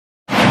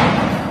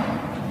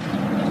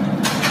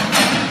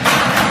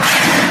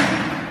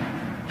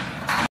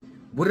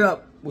What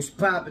up? What's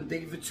poppin'?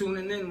 Thank you for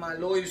tuning in, my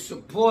loyal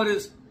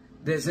supporters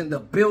that's in the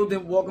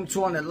building. Welcome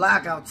to On the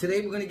Lockout.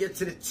 Today we're going to get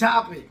to the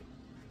topic.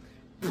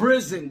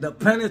 Prison, the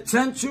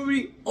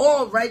penitentiary,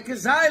 or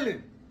Rikers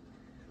Island.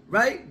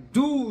 Right?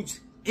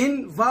 Dudes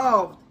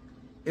involved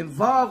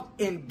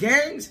in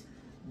gangs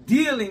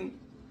dealing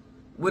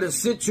with a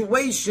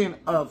situation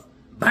of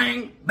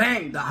bang,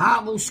 bang, the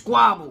hobble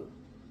squabble.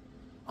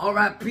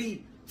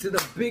 R.I.P. to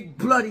the big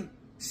bloody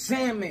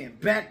Sandman,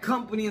 bad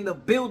company in the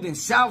building,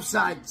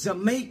 Southside,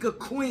 Jamaica,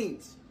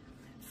 Queens.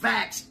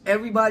 Facts,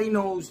 everybody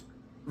knows,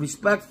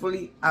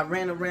 respectfully, I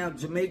ran around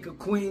Jamaica,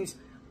 Queens,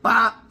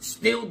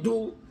 still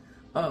do,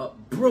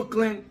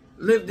 Brooklyn,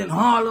 lived in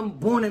Harlem,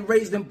 born and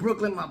raised in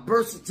Brooklyn. My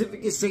birth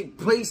certificate say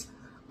place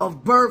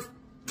of birth,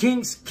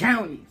 Kings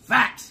County.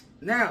 Facts.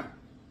 Now,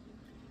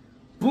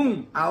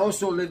 boom, I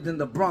also lived in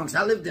the Bronx.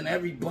 I lived in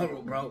every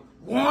borough, bro.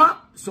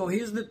 What? So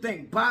here's the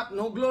thing, Pop,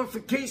 no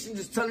glorification,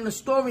 just telling a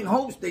story and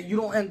hopes that you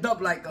don't end up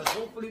like us.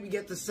 Hopefully we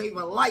get to save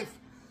a life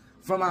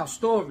from our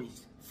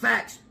stories.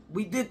 Facts.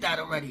 We did that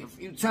already a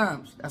few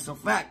times. That's a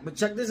fact. But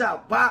check this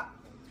out, Pop.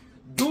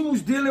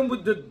 Dudes dealing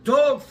with the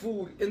dog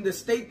food in the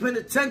state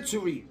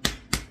penitentiary.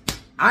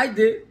 I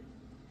did.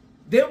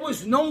 There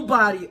was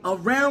nobody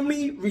around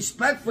me,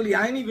 respectfully,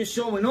 I ain't even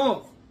showing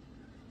off.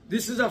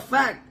 This is a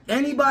fact.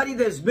 Anybody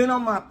that's been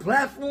on my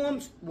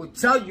platforms will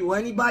tell you.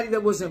 Anybody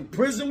that was in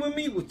prison with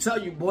me will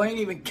tell you, boy, ain't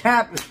even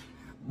capping.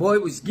 Boy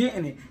was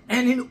getting it.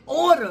 And in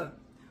order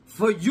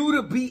for you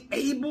to be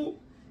able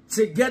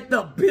to get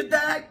the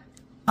bidag,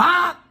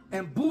 pop,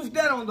 and boof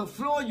that on the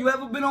floor, you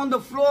ever been on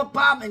the floor,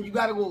 Pop, and you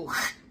got to go,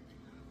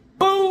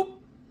 boom.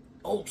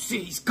 Oh,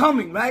 shit, he's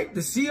coming, right?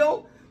 The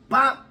CO,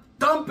 Pop,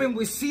 thumping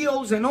with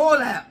COs and all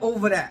that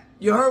over that.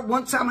 You heard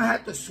one time I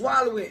had to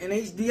swallow it in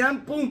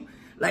HDM, boom.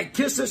 Like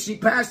Kisser, she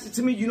passed it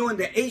to me. You know, in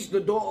the H,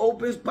 the door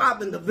opens, Pop,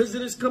 and the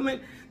visitors come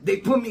in. They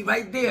put me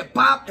right there,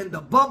 Pop, and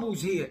the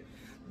bubbles here.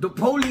 The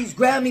police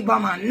grabbed me by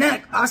my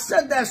neck. I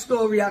said that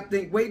story, I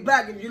think, way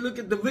back. If you look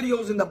at the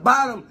videos in the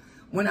bottom,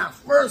 when I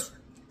first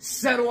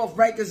set off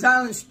Rikers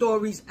Island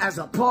stories as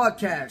a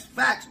podcast.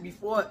 Facts,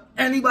 before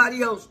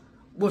anybody else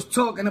was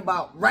talking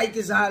about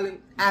Rikers Island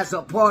as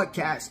a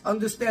podcast.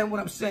 Understand what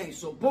I'm saying?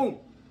 So, boom.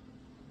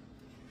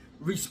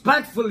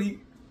 Respectfully,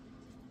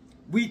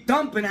 we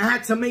thumping. I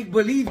had to make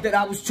believe that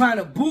I was trying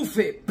to boof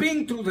it.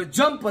 Bing through the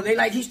jumper. They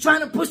like, he's trying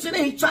to push it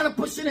in. He's trying to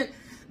push it in.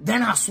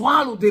 Then I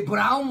swallowed it, but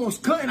I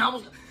almost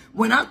couldn't.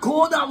 When I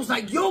called, I was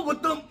like, yo,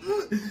 what the...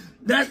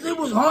 That shit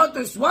was hard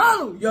to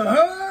swallow. You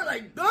heard?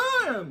 Like,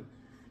 damn.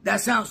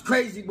 That sounds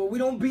crazy, but we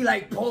don't be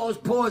like,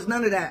 pause,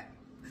 none of that.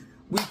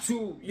 We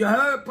too... You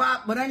heard,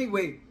 Pop? But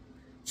anyway,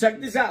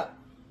 check this out.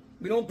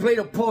 We don't play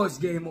the pause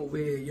game over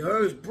here. You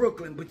heard? It's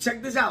Brooklyn. But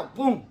check this out.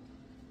 Boom.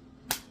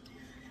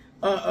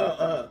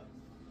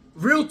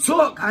 Real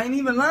talk, I ain't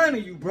even lying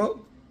to you,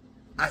 bro.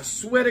 I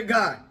swear to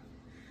God.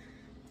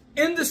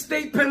 In the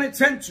state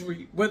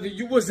penitentiary, whether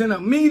you was in a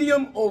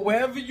medium or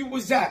wherever you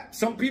was at,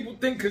 some people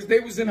think because they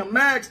was in a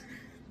max,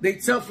 they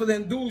tougher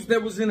than dudes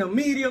that was in a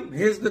medium.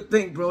 Here's the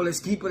thing, bro.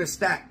 Let's keep it a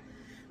stack.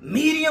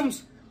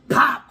 Mediums,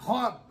 Pop,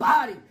 hard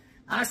body.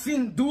 I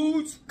seen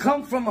dudes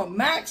come from a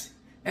max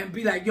and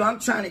be like, yo, I'm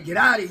trying to get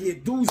out of here.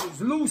 Dudes is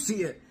loose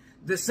here.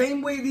 The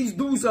same way these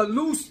dudes are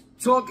loose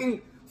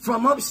talking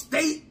from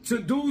upstate to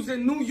dudes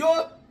in New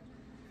York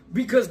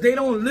because they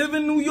don't live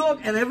in New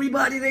York and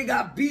everybody they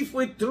got beef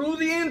with through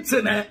the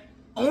internet,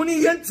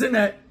 only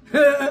internet,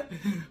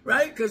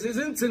 right? Because there's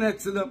internet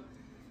to them.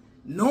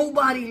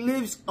 Nobody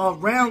lives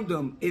around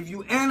them. If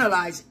you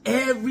analyze,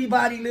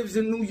 everybody lives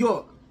in New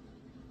York.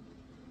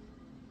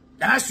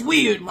 That's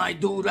weird, my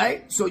dude,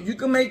 right? So you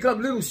can make up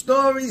little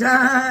stories,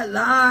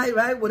 lie,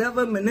 right?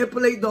 Whatever,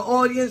 manipulate the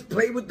audience,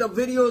 play with the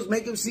videos,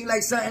 make them seem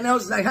like something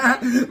else. Like,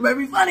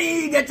 very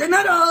funny, get your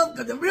nut off,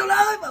 because in real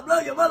life, I blow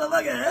your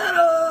motherfucking head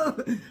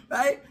off,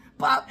 right?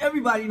 Pop,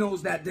 everybody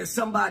knows that. There's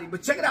somebody.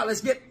 But check it out.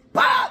 Let's get,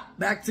 Pop,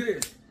 back to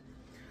this.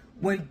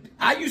 When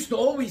I used to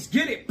always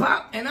get it,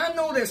 Pop, and I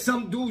know that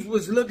some dudes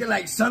was looking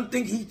like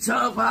something he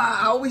tough.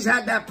 I always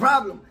had that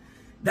problem.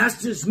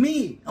 That's just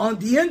me. On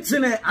the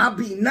internet, I'll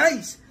be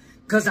nice.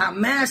 Because I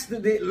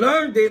mastered it,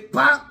 learned it,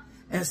 Pop,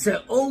 and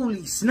said,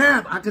 holy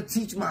snap, I could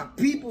teach my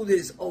people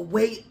this a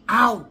way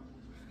out.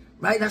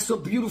 Right? That's a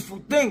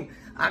beautiful thing.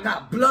 I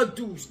got blood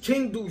dudes,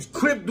 king dudes,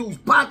 crip dudes,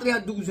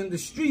 patria dudes in the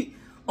street.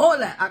 All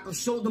that. I could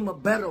show them a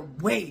better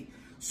way.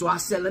 So I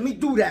said, let me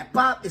do that,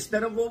 Pop,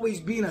 instead of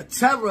always being a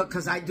terror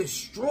because I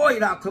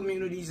destroyed our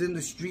communities in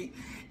the street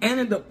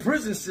and in the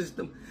prison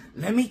system.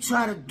 Let me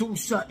try to do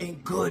something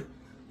good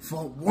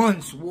for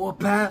once,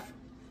 Warpath.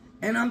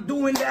 And I'm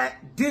doing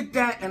that, did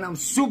that, and I'm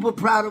super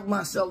proud of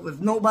myself.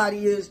 If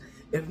nobody is,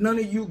 if none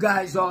of you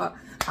guys are,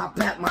 I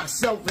pat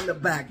myself in the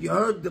back. You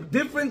heard? The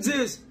difference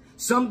is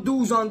some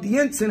dudes on the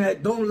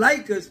internet don't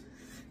like us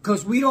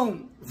because we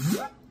don't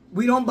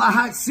buy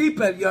hot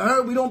seatbelt. You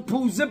heard? We don't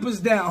pull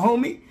zippers down,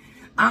 homie.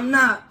 I'm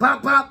not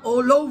pop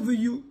all over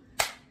you.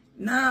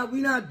 Nah,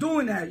 we not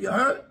doing that. You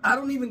heard? I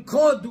don't even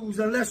call dudes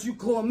unless you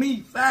call me.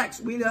 Facts.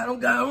 I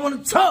don't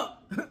want to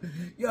talk.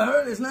 You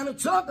heard? There's nothing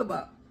to talk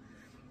about.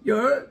 You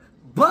heard?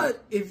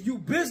 But if you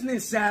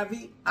business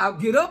savvy, I'll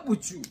get up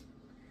with you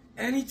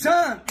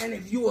anytime. And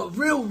if you are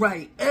real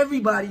right,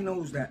 everybody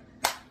knows that.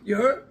 You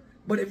heard?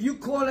 But if you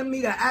calling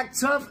me to act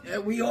tough,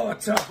 we all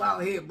tough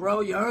out here,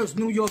 bro. You heard? It's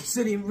New York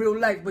City in real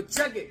life. But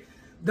check it.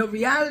 The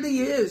reality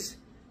is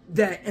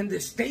that in the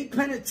state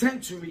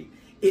penitentiary,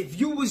 if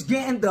you was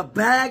getting the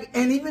bag,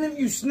 and even if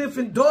you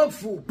sniffing dog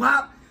food,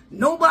 Pop,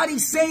 nobody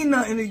say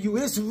nothing to you.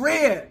 It's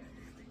rare.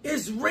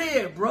 It's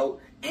rare, bro.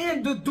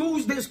 And the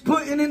dudes that's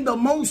putting in the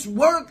most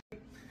work.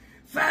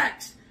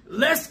 Facts.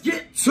 Let's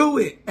get to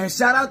it. And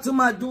shout out to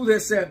my dude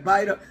that said,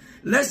 Biter.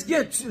 Let's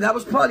get to, that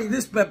was probably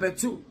this Pepe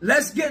too.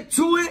 Let's get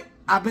to it.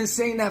 I've been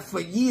saying that for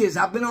years.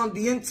 I've been on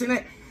the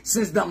internet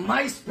since the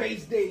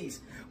MySpace days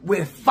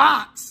with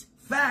Fox,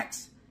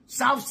 Facts,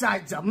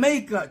 Southside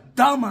Jamaica,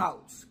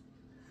 Dumbhouse.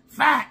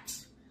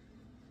 Facts.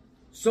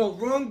 So,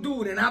 wrong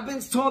dude. And I've been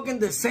talking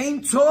the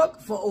same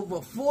talk for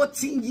over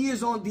 14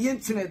 years on the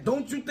internet.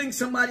 Don't you think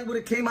somebody would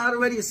have came out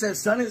already and said,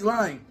 son is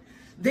lying?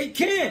 They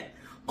can't.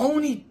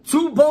 Only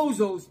 2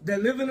 bozos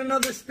that live in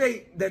another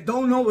state that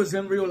don't know us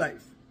in real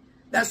life.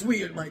 That's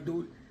weird, my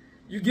dude.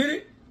 You get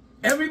it?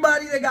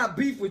 Everybody that got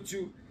beef with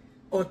you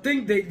or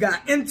think they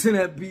got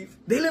internet beef,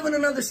 they live in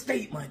another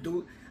state, my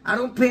dude. I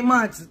don't pay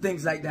mind to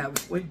things like that.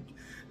 When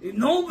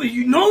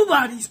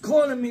nobody's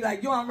calling me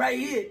like, yo, I'm right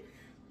here.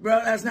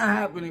 Bro, that's not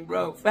happening,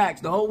 bro.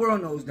 Facts. The whole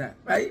world knows that,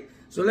 right?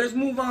 So let's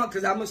move on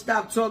because I'm going to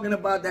stop talking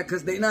about that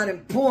because they're not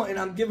important.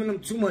 I'm giving them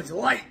too much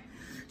light.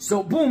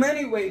 So, boom,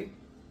 anyway.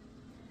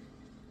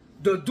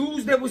 The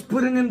dudes that was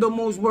putting in the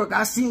most work,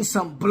 I seen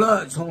some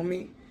bloods,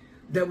 homie,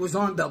 that was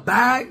on the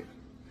bag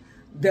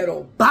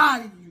that'll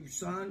body you,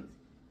 son.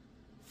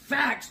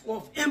 Facts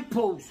off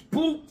impulse.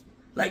 Boop.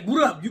 Like,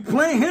 what up? You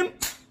playing him?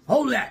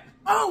 Hold that.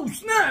 Oh,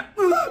 snap.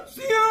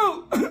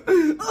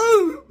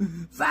 Oh.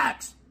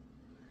 Facts.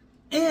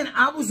 And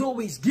I was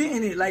always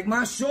getting it. Like,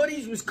 my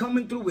shorties was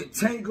coming through with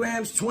 10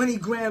 grams, 20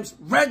 grams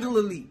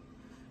regularly.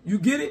 You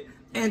get it?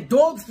 And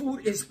dog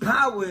food is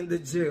power in the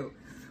jail.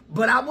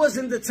 But I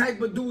wasn't the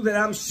type of dude that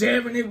I'm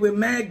sharing it with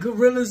mad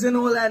gorillas and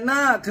all that.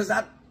 Nah, because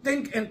I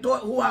think and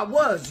thought who I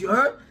was, you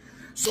heard?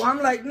 So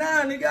I'm like,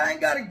 nah, nigga, I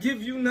ain't got to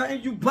give you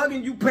nothing. You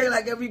bugging, you pay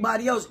like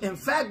everybody else. In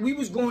fact, we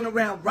was going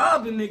around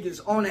robbing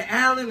niggas on the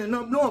island and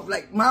up north.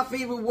 Like, my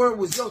favorite word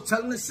was, yo,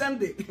 tell him to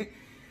send it.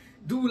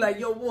 Dude, like,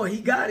 yo, War,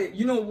 he got it.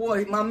 You know,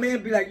 War, my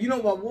man be like, you know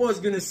what War's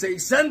going to say?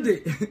 Send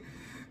it.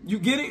 You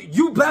get it?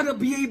 You better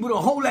be able to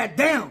hold that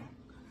down.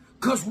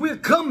 Because we're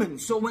coming.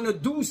 So when a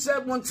dude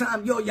said one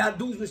time, yo, y'all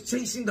dudes was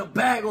chasing the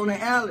bag on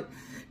the alley,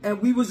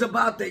 and we was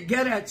about to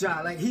get at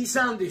y'all. Like, he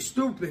sounded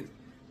stupid.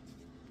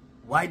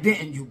 Why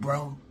didn't you,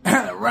 bro?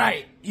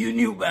 Right. You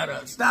knew better.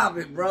 Stop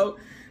it, bro.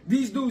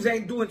 These dudes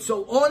ain't doing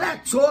so. All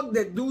that talk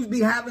that dudes be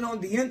having on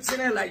the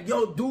internet, like,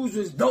 yo, dudes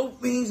was dope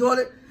fiends, all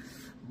that.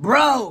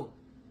 Bro,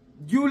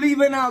 you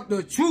leaving out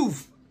the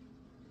truth.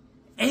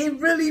 Ain't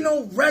really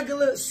no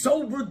regular,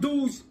 sober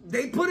dudes.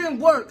 They put in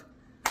work.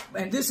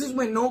 And this is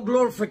when no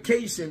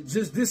glorification,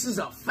 just this is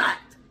a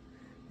fact.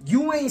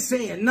 You ain't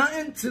saying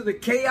nothing to the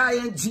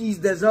KINGs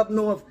that's up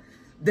north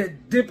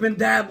that dip and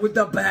dab with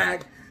the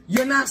bag.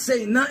 You're not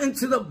saying nothing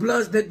to the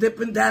Bloods that dip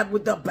and dab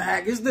with the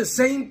bag. It's the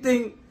same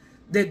thing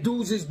that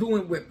dudes is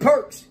doing with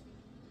perks.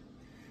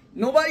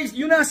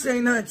 You're not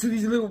saying nothing to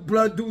these little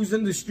blood dudes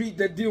in the street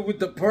that deal with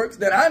the perks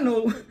that I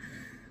know.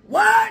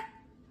 What?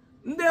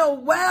 They'll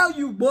wow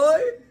you,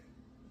 boy.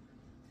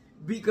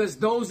 Because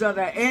those are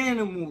the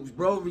animals,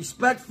 bro.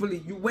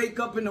 Respectfully, you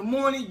wake up in the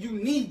morning, you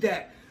need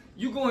that.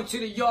 You go into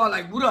the yard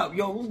like, what up?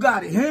 Yo, who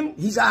got it? Him?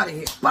 He's out of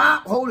here.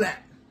 Pop, hold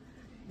that.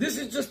 This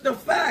is just a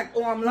fact.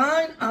 Oh, I'm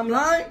lying? I'm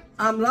lying?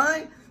 I'm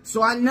lying?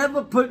 So I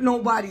never put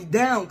nobody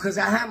down because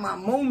I have my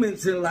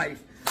moments in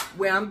life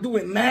where I'm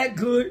doing mad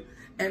good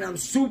and I'm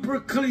super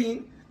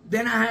clean.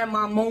 Then I have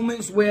my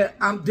moments where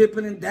I'm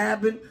dipping and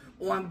dabbing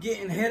or I'm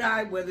getting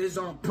head-eye, whether it's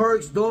on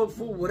perks, dog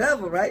food,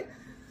 whatever, right?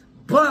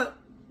 But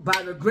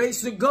by the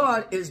grace of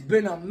God, it's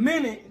been a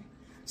minute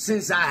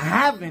since I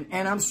haven't.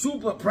 And I'm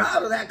super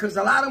proud of that because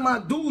a lot of my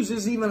dudes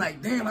is even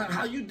like, damn,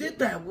 how you did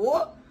that,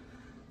 what?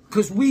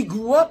 Because we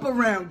grew up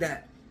around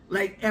that.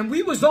 Like, and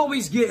we was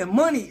always getting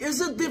money. It's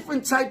a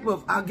different type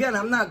of, again,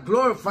 I'm not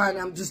glorifying,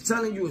 I'm just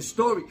telling you a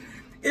story.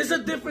 It's a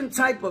different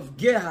type of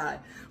get high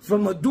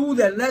from a dude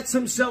that lets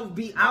himself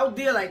be out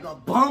there like a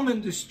bum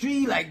in the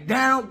street, like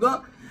down,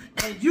 go.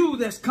 And you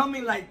that's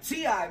coming like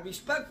T.I.,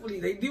 respectfully,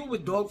 they deal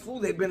with dog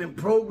food. They've been in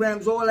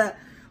programs, all that.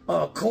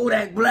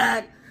 Kodak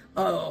Black,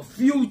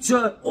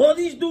 Future. All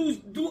these dudes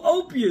do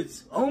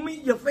opiates.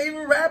 Homie, your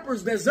favorite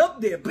rappers that's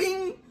up there.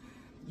 Bing!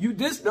 You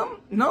diss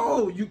them?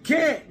 No, you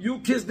can't. You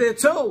kiss their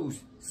toes.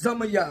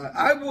 Some of y'all.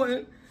 I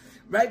wouldn't.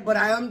 Right? But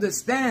I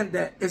understand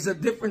that it's a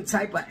different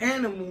type of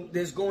animal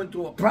that's going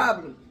through a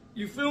problem.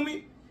 You feel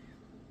me?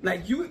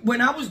 Like,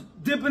 when I was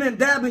dipping and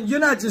dabbing, you're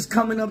not just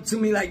coming up to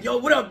me like, yo,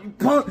 what up, you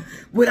punk,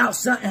 without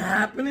something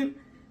happening.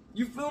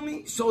 You feel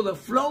me? So the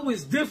flow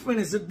is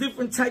different. It's a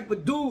different type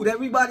of dude.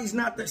 Everybody's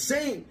not the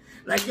same.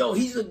 Like, yo,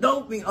 he's a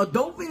doping. A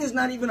doping is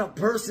not even a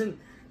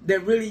person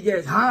that really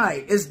gets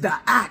high. It's the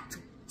act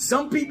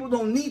Some people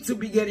don't need to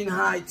be getting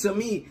high to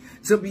me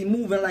to be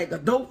moving like a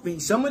dope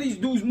fiend. Some of these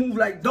dudes move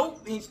like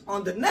dope fiends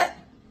on the net,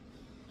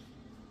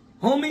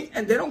 homie,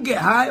 and they don't get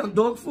high on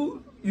dog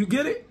food. You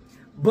get it?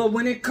 But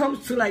when it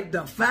comes to like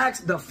the facts,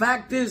 the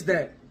fact is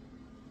that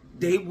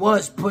they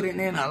was putting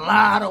in a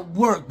lot of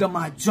work. The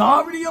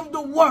majority of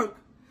the work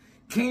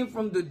came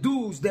from the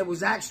dudes that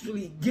was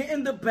actually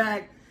getting the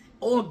bag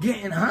or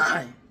getting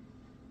high.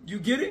 You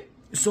get it?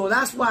 So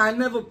that's why I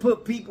never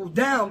put people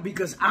down,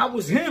 because I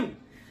was him.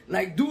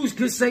 Like, dudes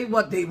could say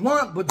what they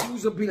want, but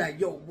dudes will be like,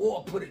 yo,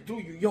 war put it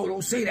through you. Yo,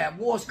 don't say that.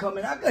 War's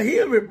coming. I can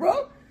hear it,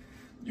 bro.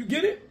 You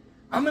get it?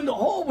 I'm in the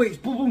hallways.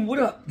 Boom, boom, what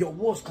up? Yo,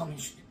 war's coming.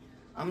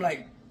 I'm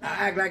like,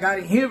 I act like I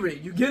didn't hear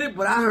it. You get it?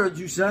 But I heard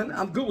you, son.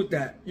 I'm good with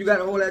that. You got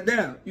to hold that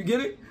down. You get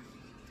it?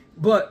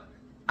 But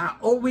I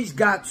always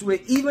got to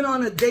it. Even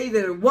on a day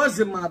that it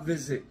wasn't my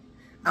visit,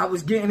 I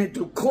was getting it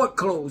through court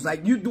clothes.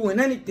 Like, you doing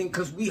anything,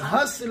 because we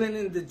hustling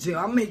in the jail.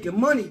 I'm making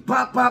money.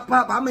 Pop, pop,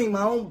 pop. I made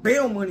my own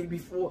bail money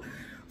before.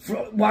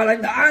 While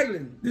in the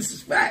island. This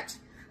is facts.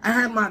 I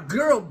had my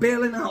girl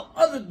bailing out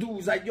other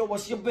dudes like, yo,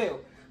 what's your bail?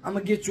 I'm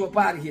going to get you up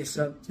out of here,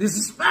 son. This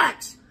is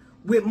facts.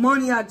 With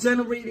money I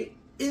generated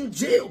in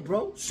jail,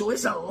 bro. So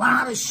it's a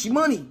lot of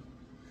shmoney.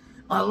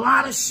 A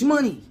lot of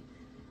shmoney.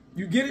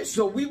 You get it?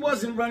 So we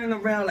wasn't running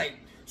around like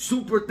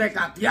super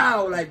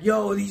tecateado, like,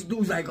 yo, these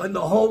dudes like in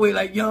the hallway,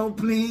 like, yo,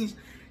 please.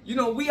 You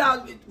know, we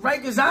out,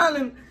 Rikers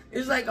Island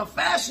is like a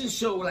fashion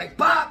show. Like,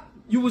 pop.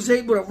 You was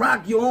able to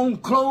rock your own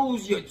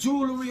clothes, your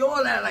jewelry,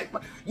 all that. Like,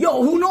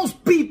 yo, who knows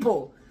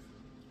People?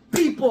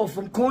 People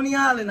from Coney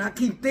Island. I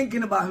keep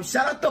thinking about him.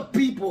 Shout out to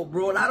People,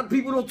 bro. A lot of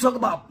people don't talk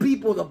about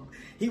People.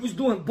 He was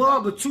doing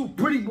barber too.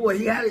 Pretty boy.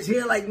 He had his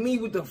hair like me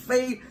with the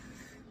fade.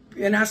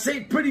 And I say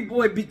pretty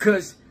boy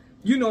because,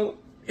 you know,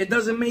 it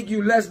doesn't make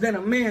you less than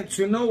a man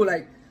to know,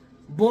 like,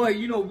 boy,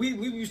 you know, we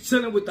was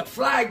chilling with the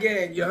Fly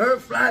Gang. You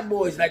heard Fly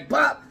Boys. Like,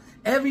 pop,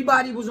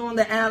 everybody was on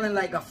the island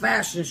like a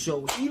fashion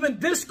show. Even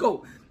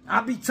disco. I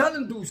be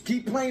telling dudes,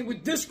 keep playing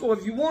with disco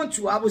if you want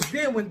to. I was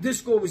there when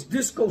disco was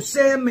Disco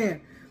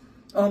Sandman.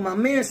 My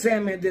man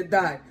Sandman that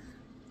died.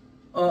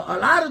 A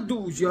lot of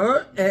dudes, you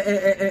heard?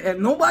 And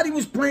nobody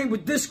was playing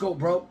with disco,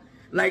 bro.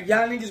 Like,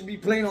 y'all niggas be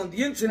playing on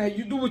the internet.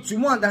 You do what you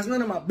want. That's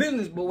none of my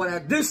business. But what I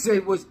did say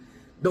was,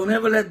 don't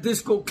ever let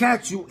disco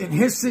catch you in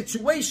his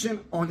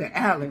situation on the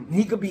island.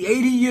 He could be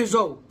 80 years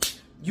old.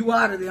 You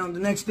out of there on the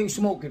next thing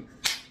smoking.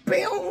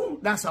 Boom!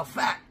 That's a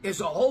fact.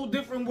 It's a whole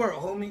different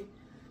world, homie.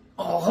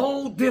 A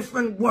whole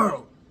different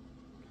world.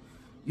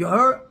 You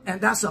heard?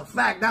 And that's a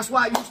fact. That's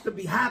why I used to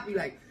be happy.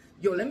 Like,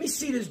 yo, let me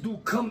see this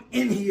dude come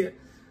in here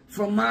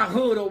from my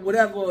hood or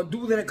whatever, or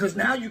do that, because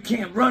now you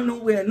can't run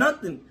nowhere,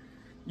 nothing.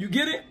 You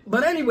get it?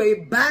 But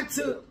anyway, back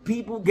to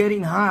people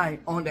getting high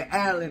on the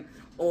island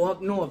or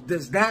up north.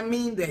 Does that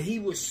mean that he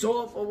was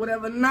soft or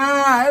whatever?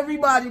 Nah,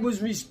 everybody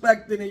was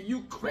respecting it.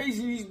 You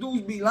crazy, these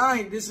dudes be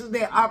lying. This is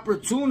their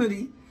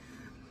opportunity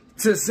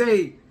to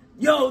say,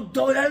 yo,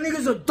 dog, that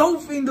nigga's a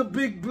dope fiend, the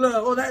Big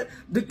Blood. Or that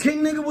the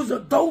King nigga was a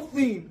dope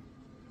fiend.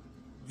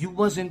 You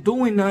wasn't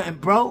doing nothing,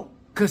 bro.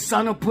 Cause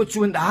son will put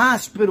you in the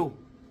hospital.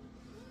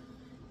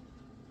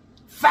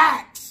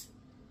 Facts.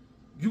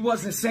 You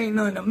wasn't saying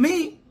nothing to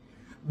me.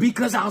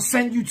 Because I'll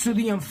send you to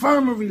the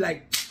infirmary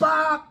like,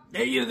 pop,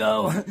 there you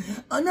go.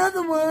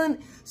 Another one.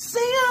 Say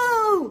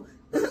yo.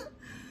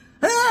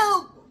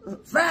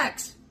 Help.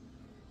 Facts.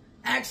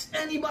 Ask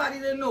anybody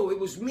that know. It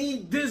was me,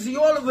 Dizzy,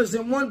 all of us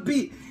in one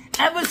beat.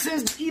 Even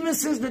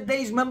since the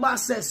days, remember I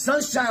said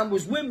Sunshine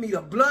was with me,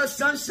 the Blood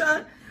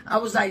Sunshine. I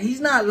was like,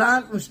 he's not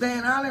lying from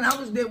Staten Island. I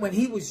was there when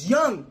he was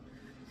young.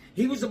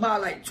 He was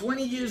about like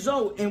 20 years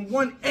old in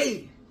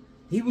 1A.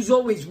 He was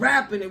always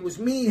rapping. It was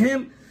me,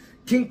 him,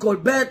 King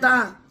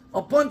Corbetta,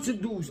 a bunch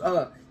of dudes.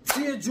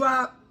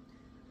 Teardrop,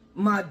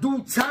 my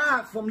dude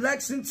Todd from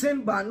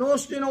Lexington, by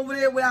Nostrand over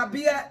there where I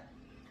be at.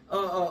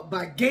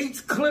 By Gates,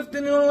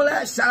 Clifton and all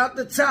that. Shout out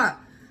to Todd.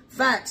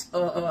 Facts.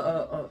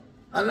 A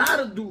lot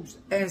of dudes.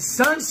 And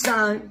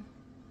Sunshine,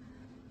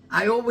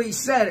 I always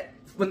said it.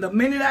 From the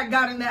minute I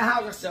got in that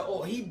house, I said,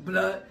 oh, he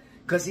blood.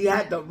 Because he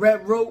had the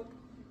red rope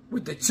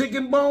with the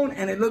chicken bone,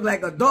 and it looked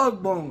like a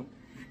dog bone.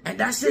 And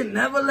that shit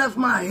never left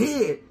my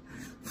head.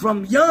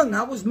 From young,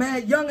 I was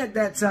mad young at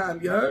that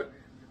time, you heard?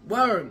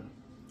 Word.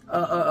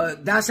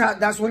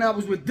 That's when I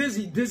was with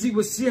Dizzy. Dizzy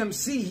was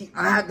CMC.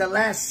 I had the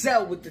last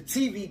cell with the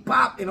TV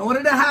pop. In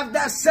order to have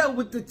that cell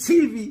with the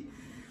TV,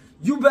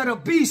 you better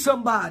be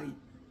somebody.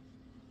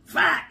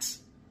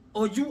 Facts.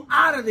 Or you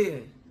out of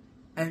there.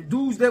 And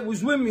dudes that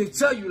was with me will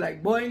tell you,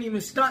 like, boy, ain't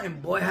even stunting.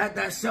 Boy, had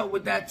that cell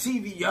with that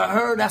TV. You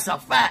heard? That's a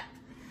fact.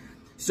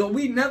 So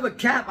we never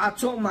cap. I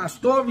told my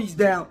stories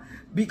down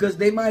because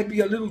they might be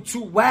a little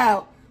too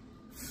wild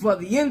for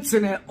the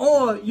internet.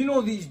 Or, you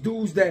know, these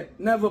dudes that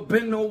never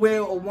been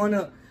nowhere or want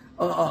to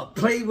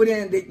play with it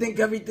and they think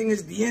everything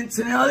is the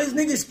internet. Oh, this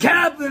nigga's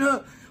capping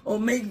her. Or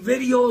make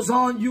videos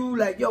on you.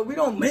 Like, yo, we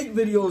don't make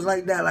videos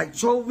like that. Like,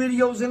 troll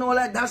videos and all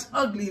that. That's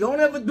ugly. Don't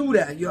ever do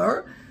that, you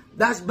heard?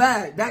 That's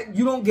bad. That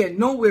you don't get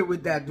nowhere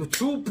with that. The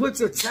truth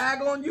puts a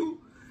tag on you.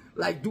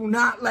 Like, do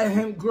not let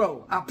him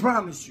grow. I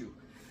promise you.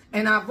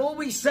 And I've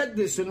always said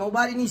this, so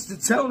nobody needs to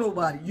tell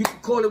nobody. You can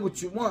call it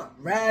what you want.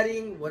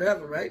 Ratting,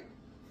 whatever, right?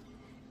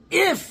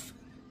 If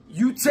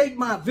you take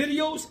my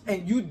videos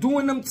and you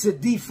doing them to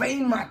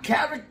defame my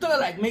character,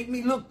 like make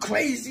me look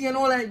crazy and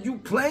all that, you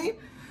playing,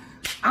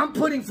 I'm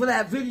putting for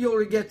that video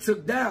to get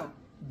took down.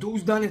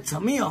 Dude's done it to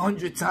me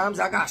 100 times.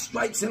 I got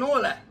strikes and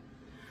all that.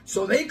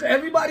 So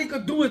everybody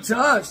could do it to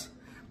us.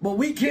 But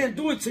we can't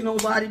do it to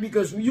nobody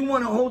because you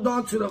want to hold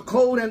on to the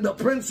code and the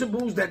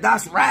principles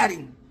that's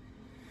ratting.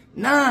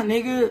 Nah,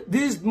 nigga,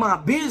 this is my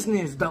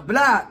business, the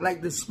block,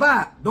 like the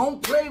spot.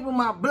 Don't play with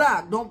my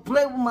block. Don't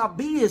play with my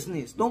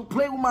business. Don't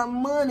play with my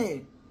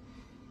money.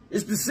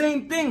 It's the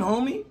same thing,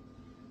 homie.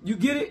 You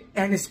get it?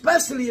 And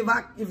especially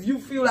if you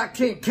feel I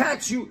can't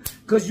catch you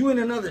because you in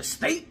another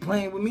state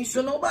playing with me,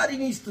 so nobody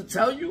needs to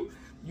tell you.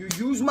 You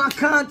use my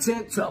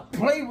content to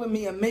play with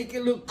me and make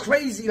it look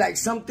crazy like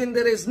something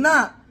that it's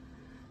not.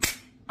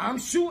 I'm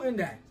shooting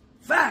that.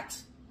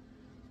 Facts.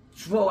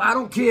 Bro, I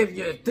don't care if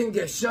your thing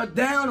gets shut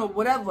down or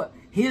whatever.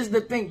 Here's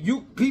the thing.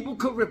 People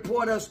could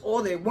report us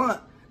all they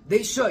want.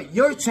 They shut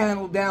your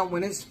channel down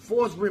when it's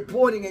forced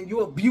reporting and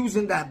you're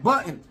abusing that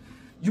button.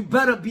 You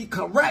better be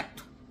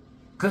correct.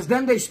 Because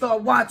then they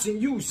start watching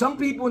you. Some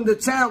people in the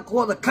town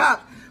call the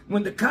cops.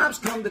 When the cops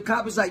come, the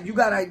cop is like, you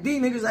got ID?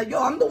 Niggas like,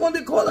 yo, I'm the one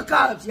that called the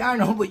cops. Yeah, I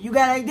know, but you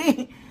got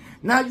ID?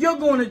 Now you're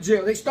going to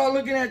jail. They start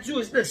looking at you.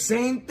 It's the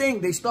same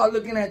thing. They start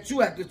looking at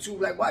you after two.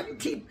 Like, why you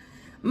keep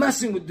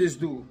messing with this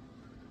dude?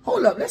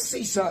 Hold up, let's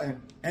see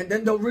something. And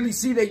then they'll really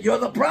see that you're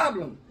the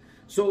problem.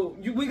 So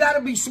we got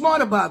to be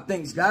smart about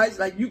things, guys.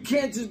 Like, you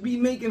can't just be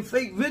making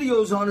fake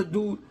videos on a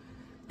dude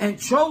and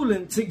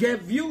trolling to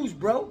get views,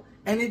 bro.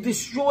 And it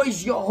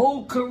destroys your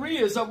whole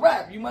career as a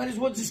rap. You might as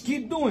well just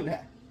keep doing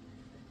that.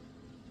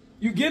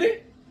 You get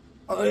it?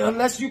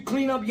 Unless you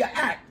clean up your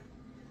act.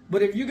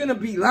 But if you're going to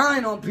be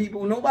lying on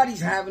people,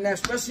 nobody's having that,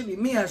 especially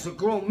me as a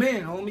grown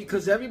man, homie.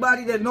 Because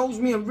everybody that knows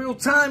me in real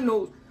time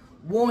knows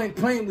War ain't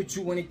playing with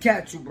you when he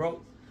catch you,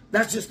 bro.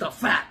 That's just a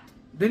fact.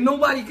 Then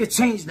nobody could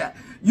change that.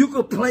 You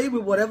could play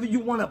with whatever you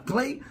want to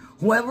play.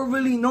 Whoever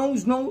really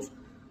knows, knows.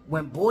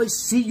 When boys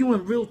see you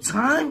in real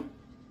time,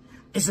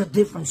 it's a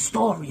different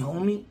story,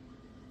 homie.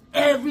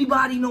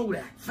 Everybody know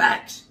that.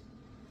 Facts.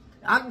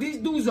 These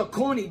dudes are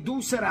corny.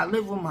 Dude said I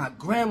live with my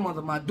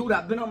grandmother. My dude,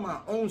 I've been on my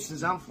own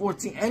since I'm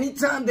 14.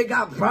 Anytime they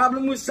got a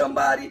problem with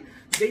somebody,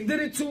 they did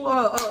it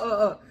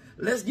to,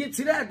 let's get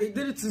to that. They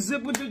did it to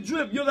Zip with the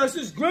Drip. Yo, that's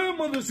his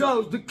grandmother's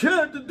house. The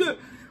cat,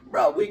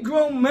 Bro, we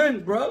grown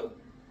men, bro.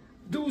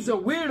 Dudes are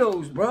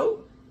weirdos,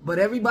 bro. But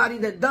everybody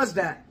that does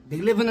that, they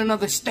live in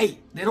another state.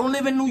 They don't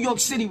live in New York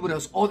City with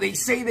us. Or they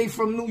say they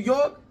from New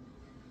York,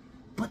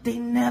 but they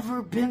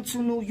never been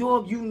to New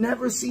York. You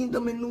never seen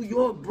them in New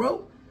York,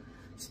 bro.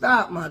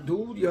 Stop, my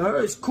dude. You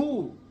heard? It's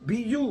cool.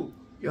 Be you.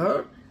 You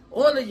heard?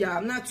 All of y'all.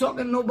 I'm not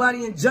talking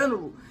nobody in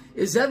general.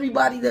 It's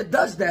everybody that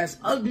does that. It's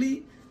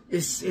ugly.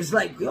 It's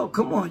like, yo,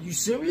 come on. You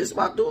serious,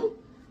 my dude?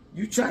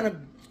 You trying to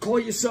call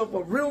yourself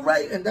a real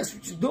right and that's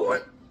what you're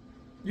doing?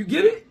 You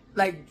get it?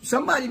 Like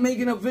somebody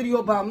making a video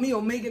about me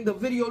or making the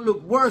video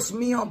look worse,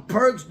 me on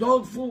perks,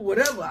 dog food,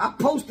 whatever. I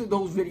posted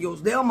those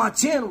videos. They're on my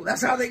channel.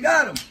 That's how they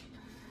got them.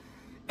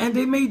 And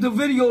they made the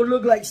video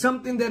look like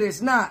something that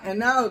it's not. And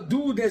now a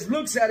dude that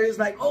looks at it is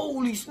like,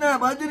 holy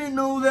snap, I didn't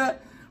know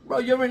that. Bro,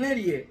 you're an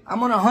idiot.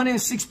 I'm on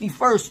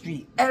 161st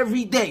Street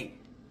every day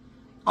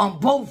on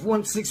both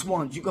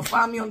 161s. You can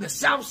find me on the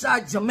South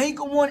Side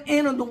Jamaica one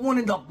and on the one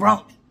in the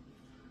Bronx.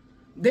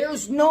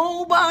 There's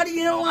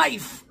nobody in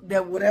life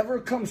that would ever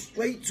come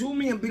straight to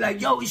me and be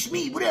like, yo, it's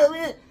me,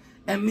 whatever.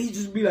 And me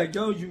just be like,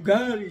 yo, you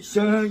got it,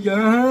 son,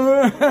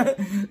 yeah.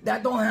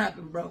 That don't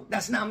happen, bro.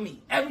 That's not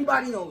me.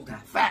 Everybody knows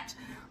that. Facts.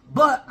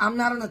 But I'm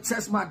not going to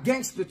test my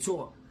gangster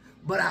tour.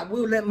 But I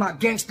will let my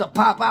gangster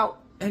pop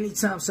out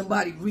anytime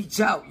somebody reach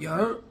out, you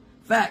heard?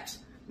 Facts.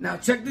 Now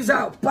check this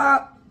out,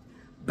 Pop.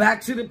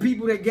 Back to the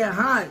people that get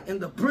high in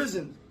the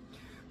prison.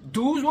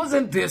 Dudes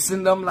wasn't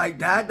dissing them like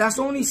that. That's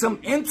only some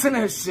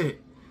internet shit.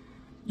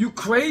 You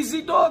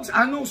crazy dogs?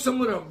 I know some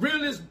of the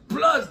realest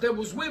bloods that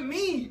was with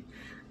me.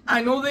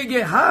 I know they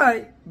get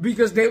high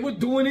because they were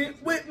doing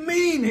it with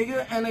me,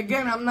 nigga. And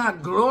again, I'm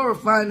not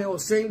glorifying it or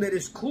saying that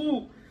it's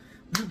cool.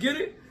 You get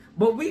it?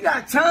 But we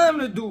got time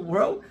to do,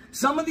 bro.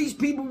 Some of these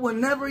people were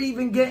never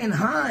even getting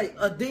high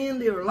a day in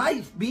their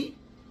life, B.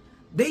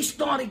 They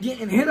started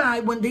getting hit high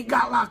when they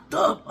got locked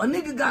up. A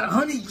nigga got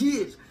 100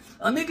 years.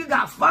 A nigga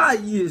got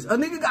 5 years. A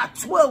nigga got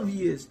 12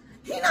 years.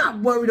 He not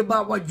worried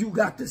about what you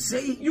got to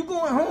say. You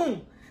going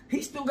home.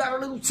 He still got a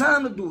little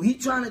time to do. He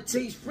trying to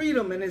chase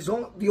freedom. And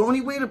the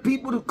only way to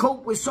people to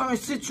cope with certain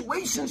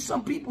situations,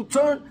 some people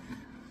turn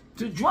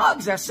to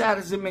drugs, as sad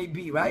as it may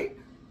be, right?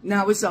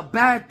 Now, it's a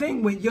bad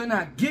thing when you're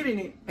not getting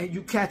it and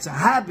you catch a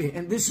habit.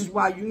 And this is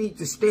why you need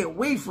to stay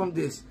away from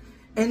this.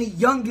 Any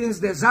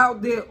youngins that's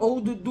out there,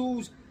 older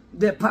dudes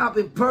that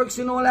popping perks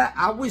and all that,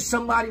 I wish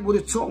somebody would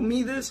have told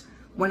me this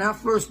when I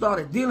first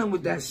started dealing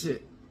with that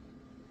shit.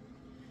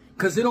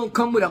 Because it don't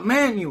come with a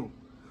manual.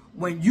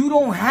 When you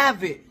don't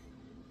have it,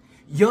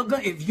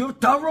 if you're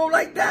thorough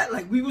like that,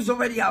 like we was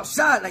already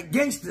outside, like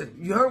gangster,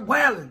 you heard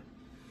wildin',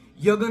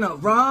 You're gonna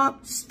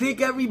rob,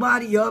 stick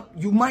everybody up.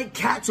 You might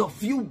catch a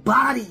few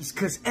bodies,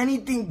 cause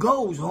anything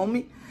goes,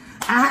 homie.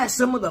 I had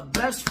some of the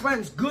best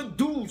friends, good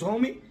dudes,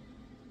 homie.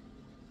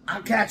 I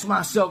catch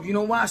myself, you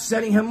know why?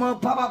 Setting him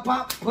up, pop, pop,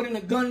 pop, putting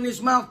a gun in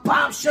his mouth,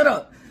 pop, shut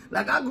up.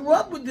 Like, I grew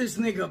up with this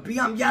nigga, B.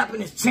 I'm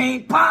yapping his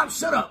chain, pop,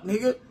 shut up,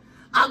 nigga.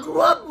 I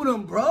grew up with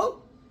him, bro.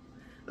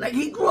 Like,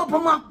 he grew up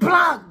on my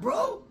block,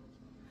 bro.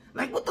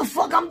 Like, what the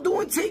fuck I'm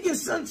doing taking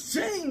son's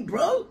chain,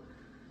 bro?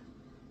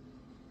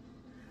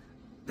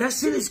 That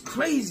shit is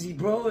crazy,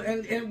 bro.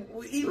 And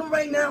even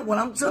right now, when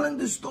I'm telling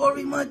this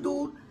story, my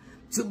dude,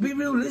 to be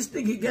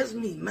realistic, it gets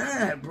me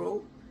mad,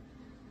 bro.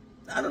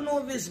 I don't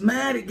know if it's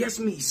mad, it gets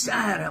me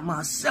sad at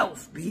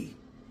myself, B.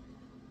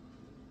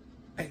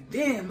 Like,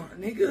 damn, my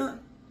nigga.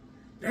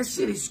 That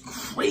shit is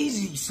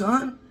crazy,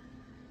 son.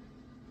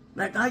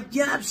 Like, I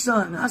yapped,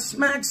 son. I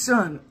smacked,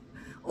 son.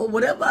 Or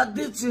whatever I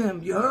did to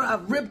him, you heard? I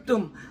ripped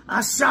him.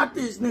 I shot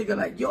this nigga.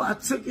 Like, yo, I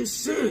took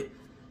his shit.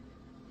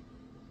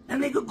 That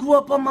nigga grew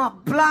up on my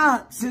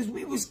block since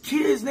we was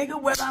kids, nigga.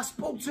 Whether I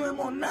spoke to him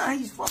or not,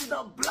 he's from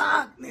the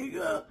block,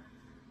 nigga.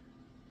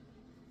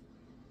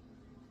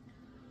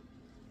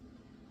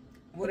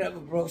 Whatever,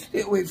 bro.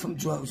 Stay away from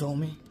drugs,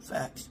 homie.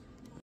 Facts.